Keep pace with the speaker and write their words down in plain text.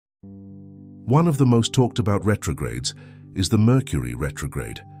One of the most talked about retrogrades is the Mercury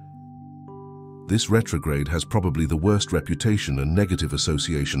retrograde. This retrograde has probably the worst reputation and negative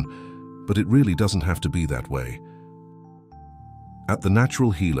association, but it really doesn't have to be that way. At The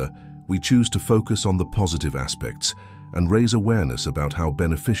Natural Healer, we choose to focus on the positive aspects and raise awareness about how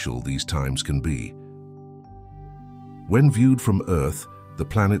beneficial these times can be. When viewed from Earth, the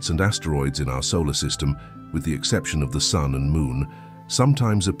planets and asteroids in our solar system, with the exception of the Sun and Moon,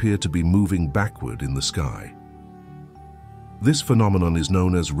 sometimes appear to be moving backward in the sky. This phenomenon is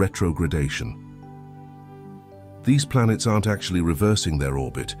known as retrogradation. These planets aren't actually reversing their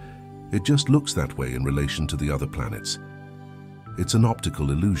orbit, it just looks that way in relation to the other planets. It's an optical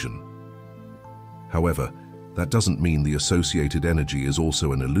illusion. However, that doesn't mean the associated energy is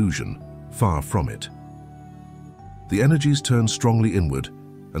also an illusion, far from it. The energies turn strongly inward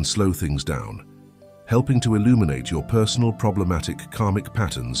and slow things down, helping to illuminate your personal problematic karmic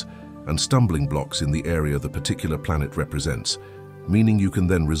patterns and stumbling blocks in the area the particular planet represents, meaning you can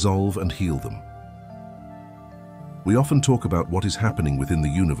then resolve and heal them. We often talk about what is happening within the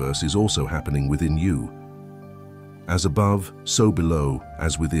universe is also happening within you. As above, so below,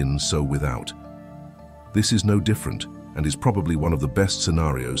 as within, so without. This is no different and is probably one of the best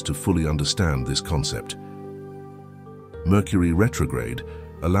scenarios to fully understand this concept. Mercury retrograde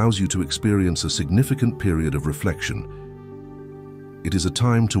allows you to experience a significant period of reflection. It is a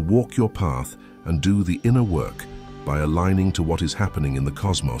time to walk your path and do the inner work by aligning to what is happening in the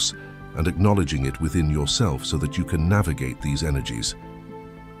cosmos and acknowledging it within yourself so that you can navigate these energies.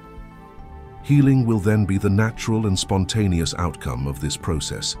 Healing will then be the natural and spontaneous outcome of this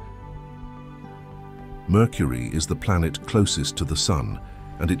process. Mercury is the planet closest to the Sun,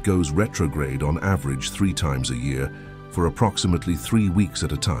 and it goes retrograde on average 3 times a year for approximately 3 weeks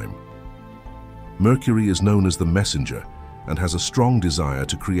at a time. Mercury is known as the messenger and has a strong desire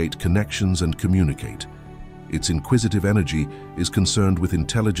to create connections and communicate. Its inquisitive energy is concerned with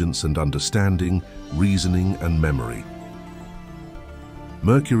intelligence and understanding, reasoning and memory.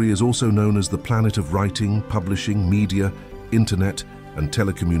 Mercury is also known as the planet of writing, publishing, media, internet and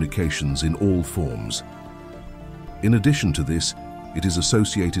telecommunications in all forms. In addition to this, it is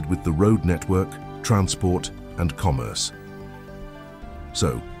associated with the road network, transport and commerce.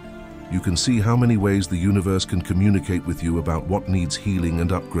 So, you can see how many ways the universe can communicate with you about what needs healing and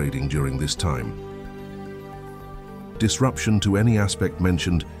upgrading during this time. Disruption to any aspect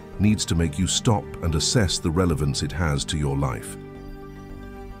mentioned needs to make you stop and assess the relevance it has to your life.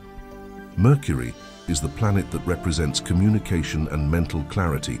 Mercury is the planet that represents communication and mental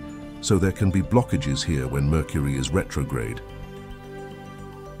clarity, so there can be blockages here when Mercury is retrograde.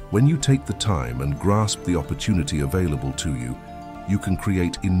 When you take the time and grasp the opportunity available to you, you can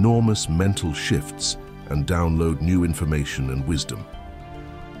create enormous mental shifts and download new information and wisdom.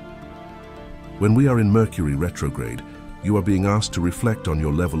 When we are in Mercury retrograde, you are being asked to reflect on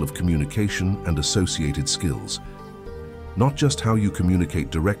your level of communication and associated skills. Not just how you communicate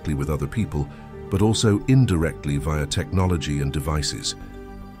directly with other people, but also indirectly via technology and devices.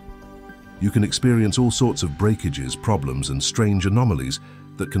 You can experience all sorts of breakages, problems, and strange anomalies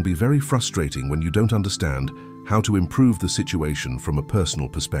that can be very frustrating when you don't understand how to improve the situation from a personal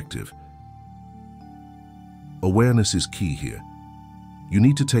perspective. Awareness is key here. You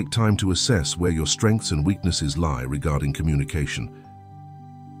need to take time to assess where your strengths and weaknesses lie regarding communication.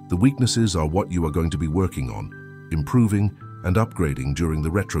 The weaknesses are what you are going to be working on, improving and upgrading during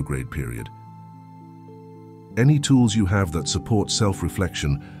the retrograde period. Any tools you have that support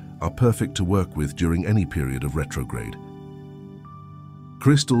self-reflection are perfect to work with during any period of retrograde.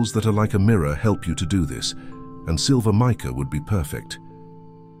 Crystals that are like a mirror help you to do this, and silver mica would be perfect.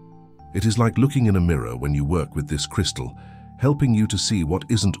 It is like looking in a mirror when you work with this crystal, helping you to see what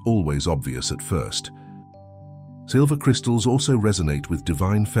isn't always obvious at first. Silver crystals also resonate with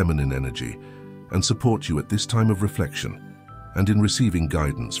divine feminine energy and support you at this time of reflection and in receiving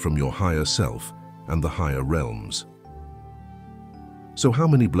guidance from your higher self and the higher realms. So how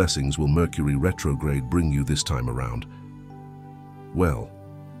many blessings will Mercury retrograde bring you this time around? Well,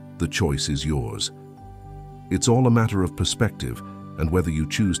 the choice is yours. It's all a matter of perspective and whether you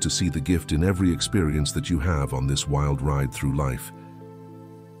choose to see the gift in every experience that you have on this wild ride through life.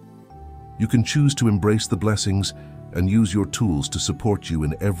 You can choose to embrace the blessings and use your tools to support you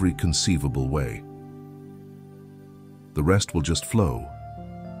in every conceivable way. The rest will just flow,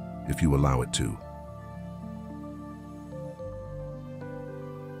 if you allow it to.